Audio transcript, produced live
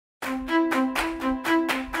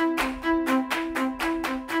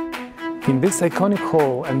In this iconic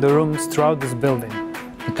hall and the rooms throughout this building,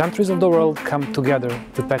 the countries of the world come together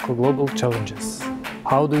to tackle global challenges.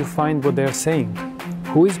 How do you find what they are saying?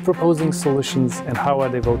 Who is proposing solutions and how are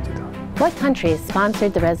they voted on? What countries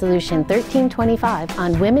sponsored the Resolution 1325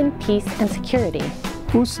 on women, peace and security?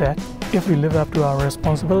 Who said, if we live up to our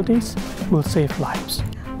responsibilities, we'll save lives?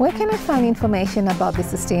 Where can I find information about the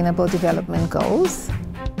Sustainable Development Goals?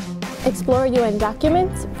 Explore UN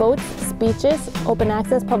documents, votes, speeches, open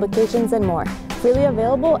access publications, and more. Freely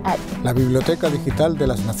available at la Biblioteca Digital de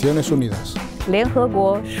las Naciones Unidas. 联合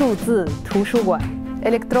国数字图书馆.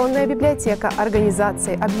 Электронная библиотека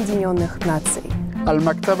Организации Объединенных Наций.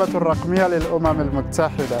 المكتبة الرقمية للأمم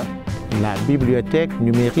المتحدة. La Bibliothèque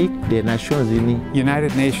numérique des Nations Unies.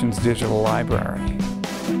 United Nations Digital Library.